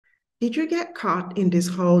Did you get caught in this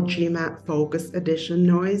whole GMAT Focus Edition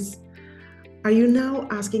noise? Are you now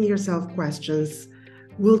asking yourself questions?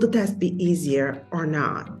 Will the test be easier or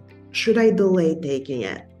not? Should I delay taking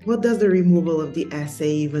it? What does the removal of the essay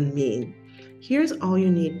even mean? Here's all you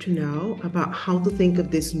need to know about how to think of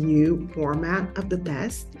this new format of the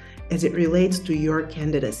test as it relates to your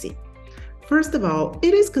candidacy. First of all,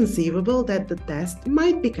 it is conceivable that the test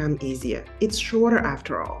might become easier. It's shorter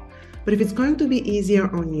after all. But if it's going to be easier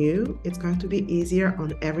on you, it's going to be easier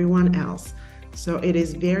on everyone else. So it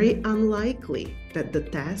is very unlikely that the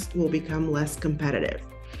test will become less competitive.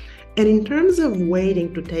 And in terms of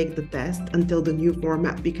waiting to take the test until the new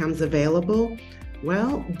format becomes available,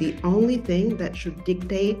 well, the only thing that should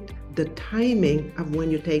dictate the timing of when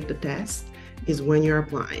you take the test is when you're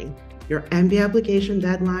applying. Your MBA application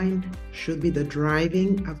deadline should be the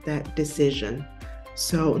driving of that decision.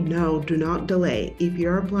 So no, do not delay. If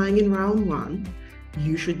you're applying in round 1,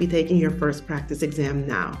 you should be taking your first practice exam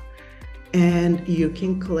now. And you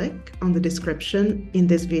can click on the description in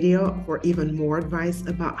this video for even more advice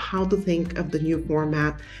about how to think of the new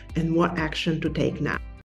format and what action to take now.